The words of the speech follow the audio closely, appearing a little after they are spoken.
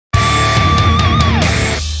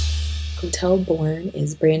Hotel Bourne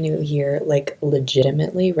is brand new here, like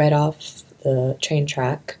legitimately right off the train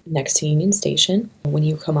track next to Union Station. When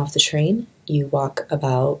you come off the train, you walk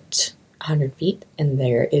about 100 feet and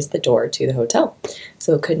there is the door to the hotel.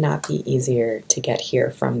 So it could not be easier to get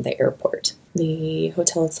here from the airport. The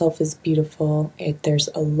hotel itself is beautiful. There's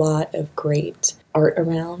a lot of great art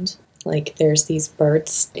around. Like there's these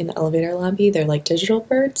birds in the elevator lobby. They're like digital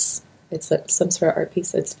birds. It's like some sort of art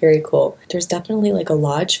piece that's very cool. There's definitely like a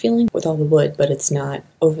lodge feeling with all the wood, but it's not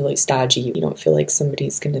overly stodgy. You don't feel like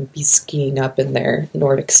somebody's going to be skiing up in their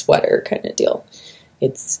Nordic sweater kind of deal.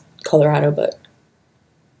 It's Colorado, but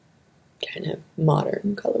kind of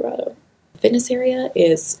modern Colorado. The fitness area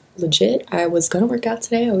is legit. I was going to work out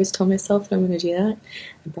today. I always tell myself that I'm going to do that.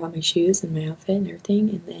 I brought my shoes and my outfit and everything,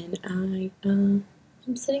 and then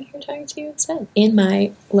I'm sitting here talking to you instead in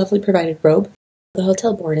my lovely provided robe. The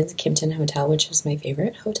Hotel Bourne is a Kimpton hotel, which is my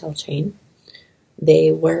favorite hotel chain.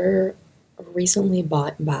 They were recently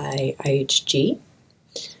bought by IHG,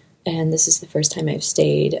 and this is the first time I've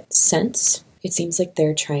stayed since. It seems like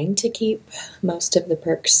they're trying to keep most of the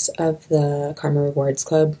perks of the Karma Rewards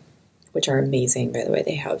Club, which are amazing, by the way.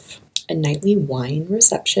 They have a nightly wine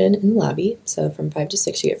reception in the lobby, so from 5 to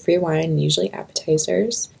 6 you get free wine and usually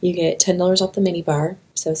appetizers. You get $10 off the minibar,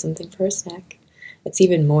 so something for a snack. It's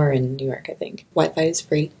even more in New York, I think. Wi-Fi is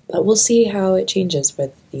free, but we'll see how it changes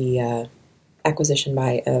with the acquisition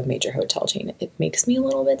by a major hotel chain. It makes me a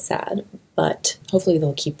little bit sad, but hopefully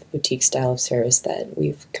they'll keep the boutique style of service that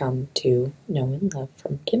we've come to know and love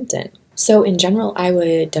from Kimpton. So in general, I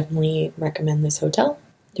would definitely recommend this hotel.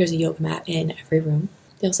 There's a yoga mat in every room.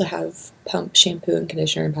 They also have pump, shampoo, and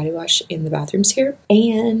conditioner and body wash in the bathrooms here,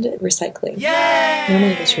 and recycling. Yay!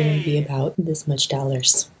 Normally this room would be about this much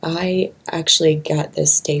dollars. I actually got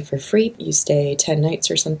this stay for free. You stay 10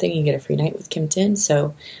 nights or something, you get a free night with Kimpton,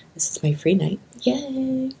 so this is my free night.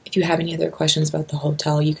 Yay! If you have any other questions about the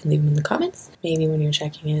hotel, you can leave them in the comments. Maybe when you're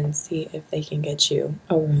checking in, see if they can get you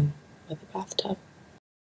a room with a bathtub.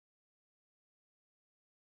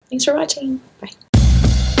 Thanks for watching. Bye.